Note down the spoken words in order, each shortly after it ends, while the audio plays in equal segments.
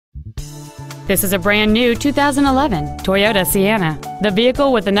This is a brand new 2011 Toyota Sienna, the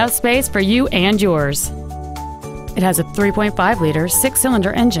vehicle with enough space for you and yours. It has a 3.5-liter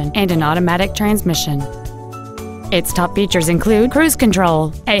six-cylinder engine and an automatic transmission. Its top features include cruise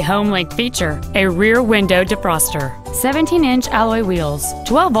control, a home-link feature, a rear window defroster, 17-inch alloy wheels,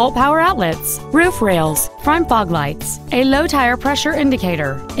 12-volt power outlets, roof rails, front fog lights, a low tire pressure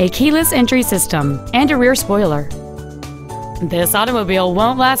indicator, a keyless entry system, and a rear spoiler. This automobile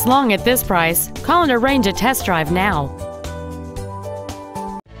won't last long at this price. Call and arrange a test drive now.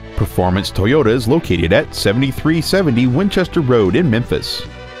 Performance Toyota is located at 7370 Winchester Road in Memphis.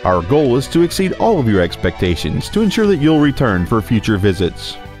 Our goal is to exceed all of your expectations to ensure that you'll return for future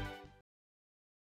visits.